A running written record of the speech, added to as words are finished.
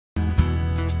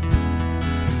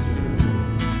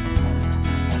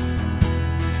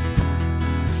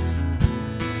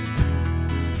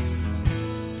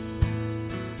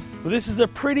Well, this is a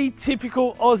pretty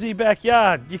typical Aussie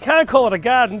backyard. You can't call it a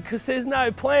garden because there's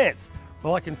no plants.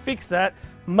 Well, I can fix that,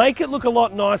 make it look a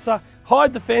lot nicer,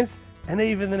 hide the fence, and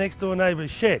even the next door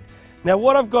neighbour's shed. Now,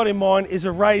 what I've got in mind is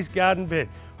a raised garden bed.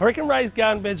 I reckon raised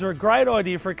garden beds are a great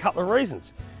idea for a couple of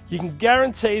reasons. You can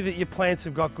guarantee that your plants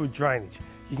have got good drainage.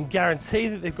 You can guarantee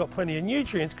that they've got plenty of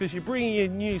nutrients because you're bringing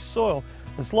in new soil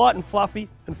that's light and fluffy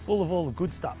and full of all the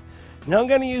good stuff. Now I'm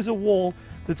going to use a wall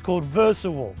that's called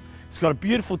Versawall. It's got a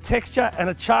beautiful texture and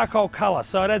a charcoal colour,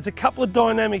 so it adds a couple of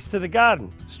dynamics to the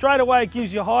garden. Straight away it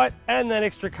gives you height and that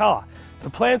extra colour. The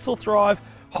plants will thrive,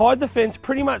 hide the fence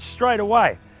pretty much straight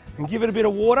away, and give it a bit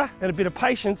of water and a bit of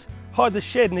patience, hide the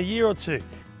shed in a year or two.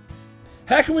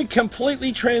 How can we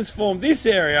completely transform this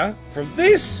area from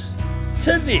this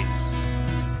to this?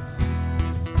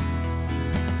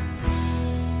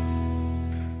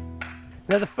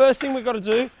 Now the first thing we've got to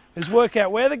do is work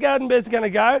out where the garden bed's going to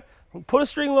go, put a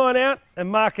string line out and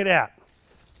mark it out.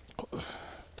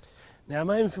 Now I'm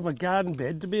aiming for my garden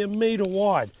bed to be 1 metre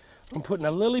wide. I'm putting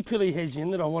a lily-pilly hedge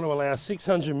in that I want to allow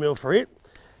 600mm for it.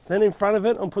 Then in front of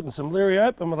it I'm putting some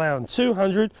liriope, I'm allowing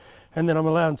 200, and then I'm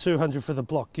allowing 200 for the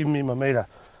block, giving me my metre.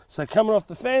 So coming off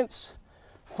the fence,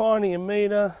 finding 1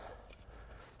 metre,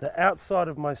 the outside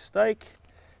of my stake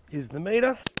is the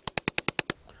metre.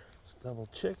 Let's double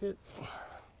check it.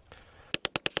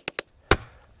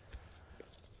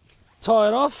 Tie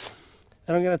it off,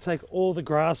 and I'm going to take all the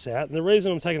grass out. And the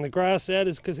reason I'm taking the grass out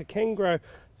is because it can grow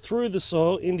through the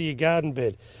soil into your garden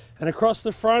bed. And across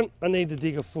the front, I need to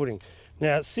dig a footing.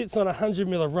 Now it sits on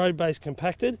 100mm of road base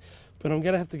compacted, but I'm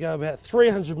going to have to go about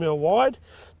 300mm wide,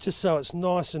 just so it's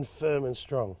nice and firm and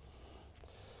strong.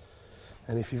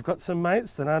 And if you've got some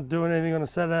mates that aren't doing anything on a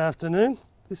Saturday afternoon,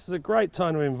 this is a great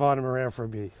time to invite them around for a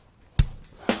beer.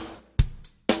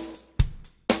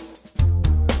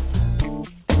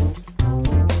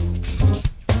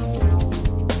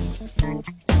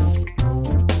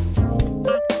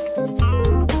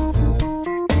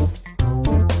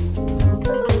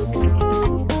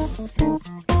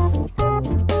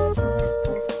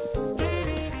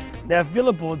 Now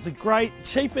villa board's a great,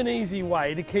 cheap and easy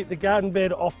way to keep the garden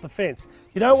bed off the fence.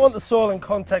 You don't want the soil in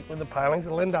contact with the palings,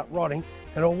 it'll end up rotting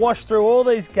and it'll wash through all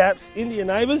these gaps into your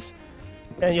neighbours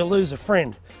and you'll lose a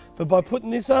friend. But by putting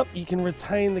this up, you can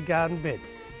retain the garden bed.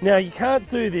 Now you can't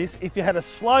do this if you had a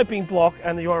sloping block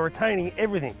and you're retaining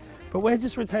everything, but we're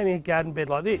just retaining a garden bed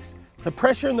like this. The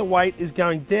pressure and the weight is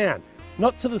going down,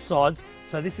 not to the sides,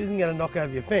 so this isn't going to knock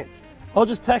over your fence. I'll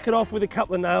just tack it off with a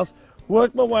couple of nails,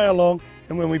 work my way along,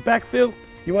 and when we backfill,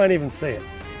 you won't even see it.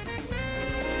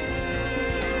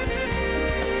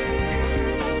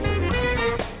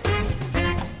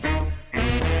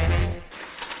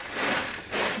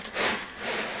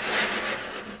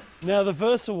 Now the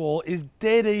Versawall is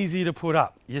dead easy to put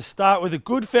up. You start with a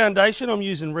good foundation. I'm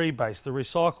using rebase, the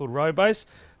recycled road base.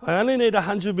 I only need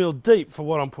 100mm deep for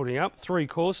what I'm putting up, 3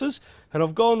 courses, and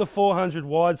I've gone the 400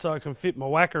 wide so I can fit my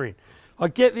whacker in. I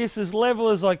get this as level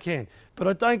as I can, but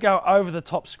I don't go over the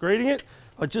top screeding it.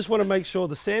 I just want to make sure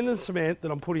the sand and cement that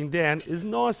I'm putting down is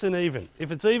nice and even. If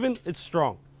it's even, it's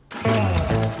strong. You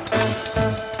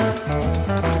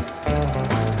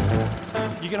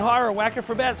can hire a whacker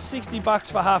for about 60 bucks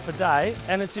for half a day,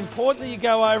 and it's important that you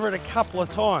go over it a couple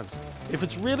of times. If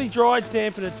it's really dry,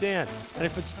 dampen it down. And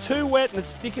if it's too wet and it's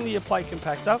sticking to your plate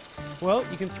compactor, well,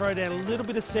 you can throw down a little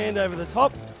bit of sand over the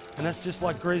top, and that's just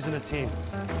like greasing a tin.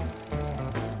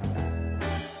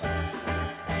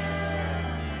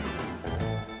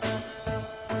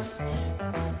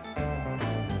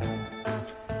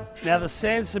 Now the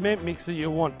sand cement mix that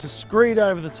you want to screed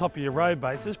over the top of your road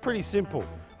base is pretty simple.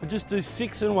 I just do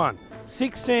 6 and 1.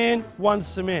 6 sand, 1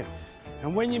 cement.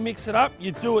 And when you mix it up,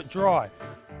 you do it dry.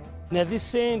 Now this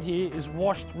sand here is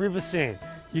washed river sand.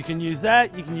 You can use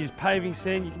that, you can use paving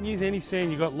sand, you can use any sand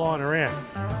you've got lying around.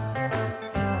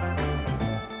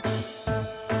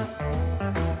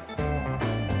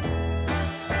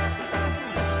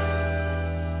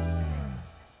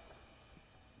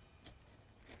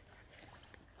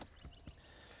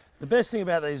 The best thing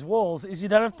about these walls is you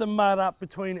don't have to mud up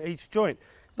between each joint.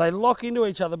 They lock into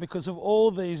each other because of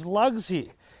all these lugs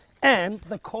here. And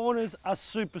the corners are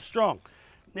super strong.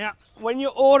 Now, when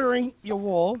you're ordering your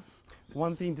wall,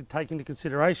 one thing to take into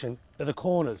consideration are the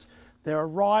corners. There are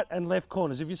right and left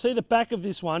corners. If you see the back of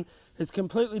this one, it's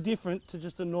completely different to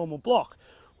just a normal block.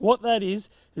 What that is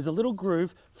a little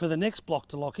groove for the next block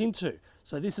to lock into.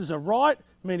 So this is a right,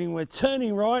 meaning we're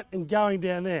turning right and going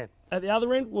down there. At the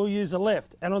other end, we'll use a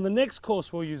left. And on the next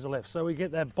course, we'll use a left. So we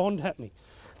get that bond happening.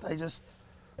 They just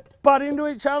butt into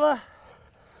each other.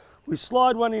 We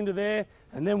slide one into there,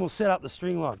 and then we'll set up the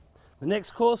string line. The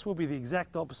next course will be the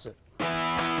exact opposite.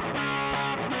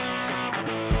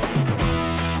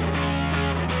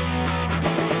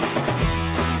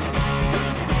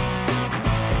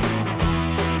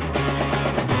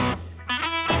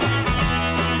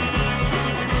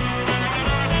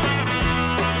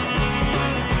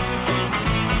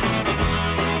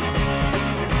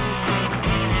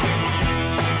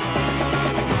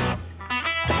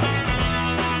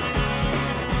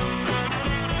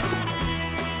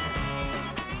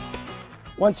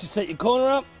 Once you set your corner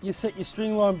up, you set your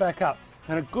string line back up.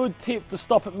 And a good tip to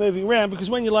stop it moving around, because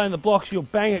when you're laying the blocks, you'll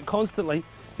bang it constantly,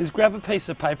 is grab a piece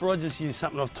of paper. I just use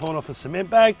something I've torn off a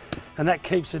cement bag, and that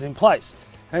keeps it in place.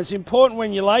 And it's important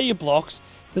when you lay your blocks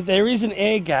that there is an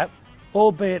air gap,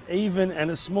 albeit even and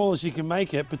as small as you can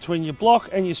make it, between your block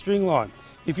and your string line.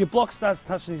 If your block starts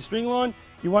touching your string line,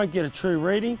 you won't get a true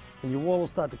reading, and your wall will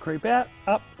start to creep out,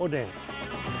 up or down.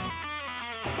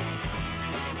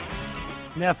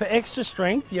 Now for extra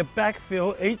strength, you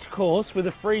backfill each course with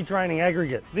a free draining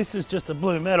aggregate. This is just a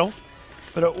blue metal,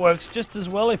 but it works just as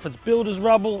well if it's builder's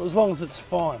rubble, as long as it's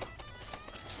fine.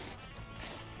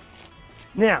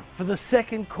 Now for the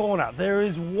second corner, there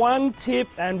is one tip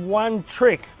and one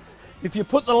trick. If you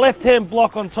put the left-hand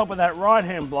block on top of that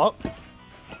right-hand block,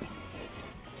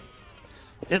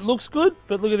 it looks good,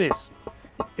 but look at this,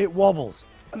 it wobbles.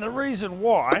 And the reason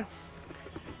why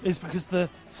is because the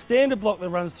standard block that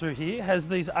runs through here has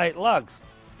these 8 lugs.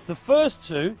 The first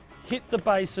 2 hit the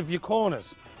base of your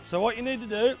corners. So what you need to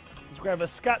do is grab a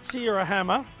scutchie or a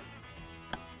hammer,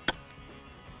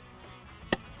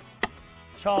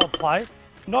 child play,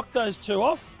 knock those 2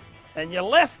 off, and your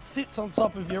left sits on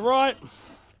top of your right.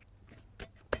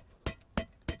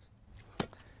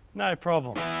 No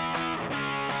problem.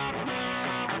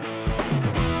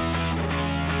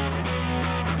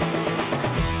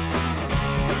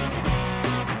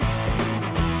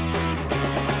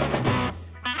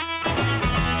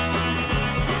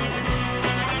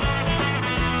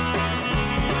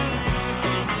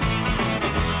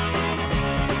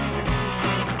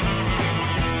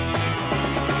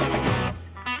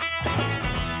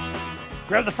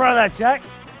 Grab the front of that, Jack.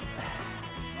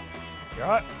 You all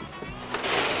right?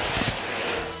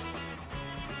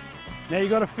 Now you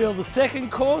got to fill the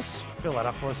second course. Fill that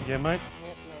up for us again, mate.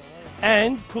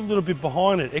 And put a little bit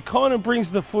behind it. It kind of brings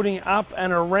the footing up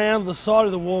and around the side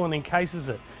of the wall and encases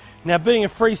it. Now, being a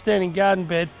freestanding garden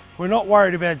bed, we're not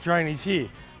worried about drainage here.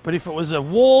 But if it was a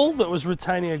wall that was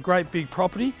retaining a great big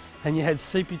property and you had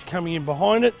seepage coming in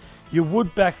behind it, you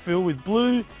would backfill with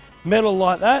blue metal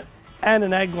like that and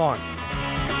an ag line.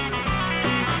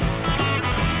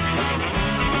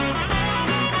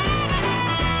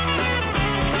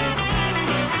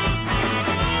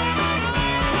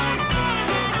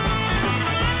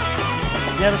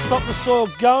 Now to stop the soil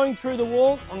going through the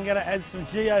wall, I'm going to add some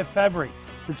geofabric.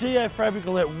 The geofabric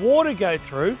will let water go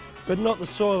through, but not the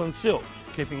soil and silt,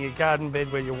 keeping your garden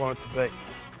bed where you want it to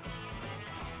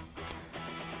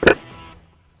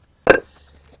be.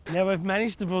 Now we've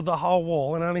managed to build the whole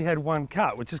wall and only had one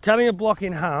cut, which is cutting a block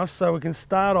in half so we can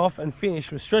start off and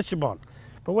finish with stretcher bond.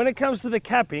 But when it comes to the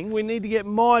capping, we need to get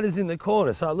miters in the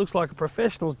corner so it looks like a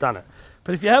professional's done it.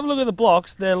 But if you have a look at the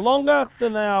blocks, they're longer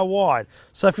than they are wide.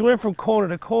 So if you went from corner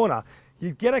to corner,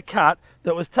 you'd get a cut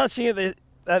that was touching at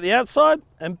the outside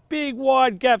and big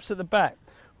wide gaps at the back.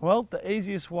 Well, the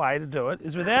easiest way to do it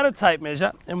is without a tape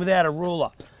measure and without a ruler.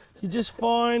 You just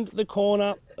find the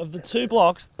corner of the 2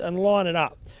 blocks and line it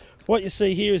up. What you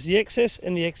see here is the excess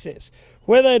and the excess.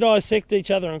 Where they dissect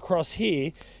each other and cross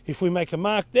here, if we make a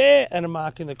mark there and a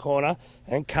mark in the corner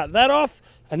and cut that off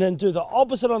and then do the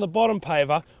opposite on the bottom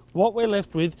paver, what we're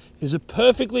left with is a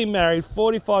perfectly married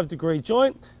 45-degree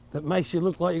joint that makes you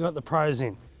look like you got the pros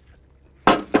in.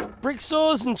 Brick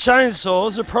saws and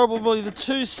chainsaws are probably the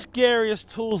 2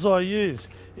 scariest tools I use.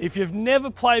 If you've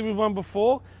never played with one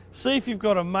before, see if you've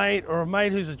got a mate or a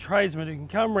mate who's a tradesman who can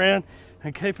come around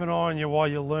and keep an eye on you while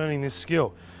you're learning this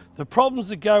skill. The problems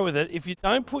that go with it, if you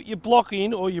don't put your block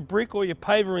in or your brick or your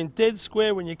paver in dead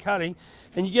square when you're cutting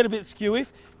and you get a bit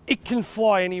skew-if, it can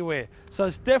fly anywhere. So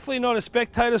it's definitely not a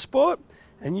spectator sport,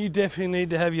 and you definitely need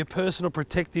to have your personal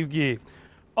protective gear.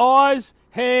 Eyes,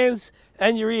 hands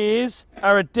and your ears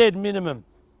are a dead minimum.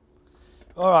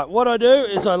 All right, what I do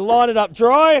is I line it up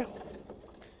dry.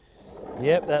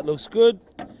 Yep, that looks good.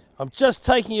 I'm just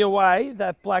taking away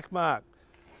that black mark.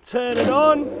 Turn it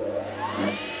on,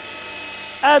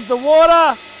 add the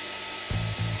water.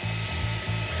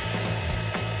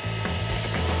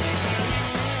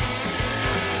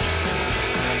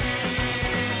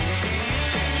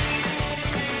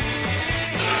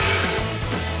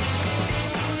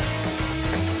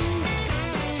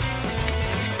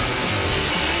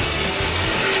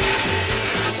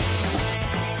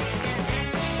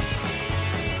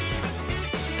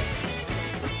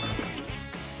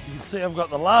 See, I've got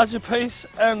the larger piece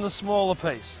and the smaller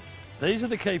piece. These are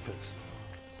the keepers.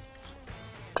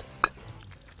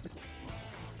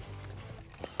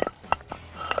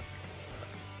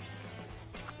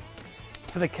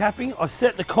 For the capping, I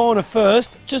set the corner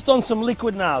first, just on some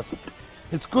liquid nails.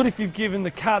 It's good if you've given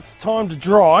the cuts time to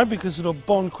dry because it'll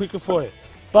bond quicker for you.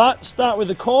 But start with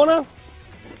the corner.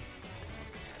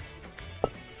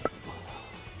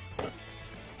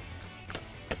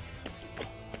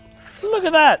 Look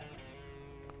at that.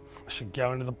 I should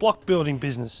go into the block building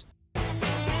business.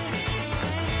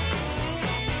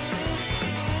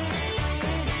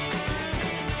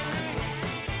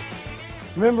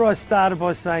 Remember I started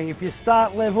by saying if you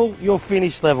start level, you'll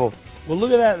finish level. Well,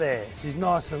 look at that there. She's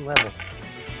nice and level.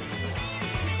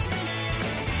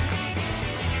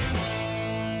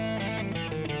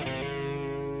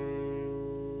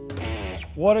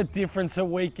 What a difference a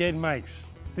weekend makes.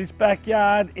 This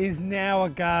backyard is now a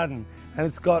garden, and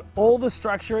it's got all the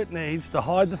structure it needs to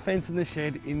hide the fence and the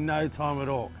shed in no time at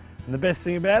all. And the best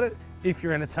thing about it, if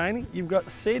you're entertaining, you've got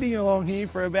seating along here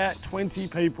for about 20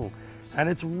 people. And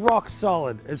it's rock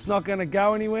solid. It's not going to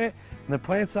go anywhere, and the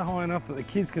plants are high enough that the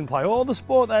kids can play all the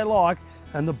sport they like,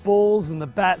 and the balls and the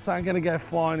bats aren't going to go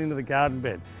flying into the garden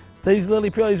bed. These lily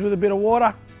pillies with a bit of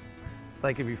water,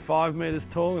 they could be 5 metres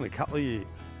tall in a couple of years.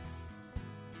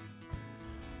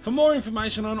 For more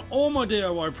information on all my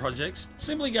DIY projects,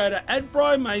 simply go to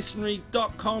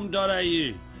adbrimasonry.com.au.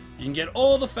 You can get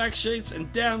all the fact sheets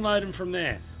and download them from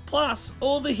there, plus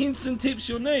all the hints and tips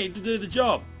you'll need to do the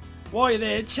job. While you're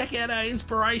there, check out our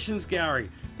inspirations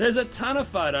gallery. There's a ton of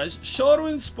photos sure to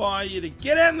inspire you to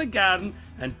get out in the garden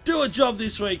and do a job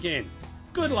this weekend.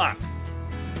 Good luck.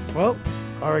 Well,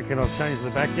 I reckon I've changed the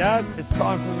backyard. It's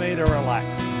time for me to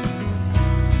relax.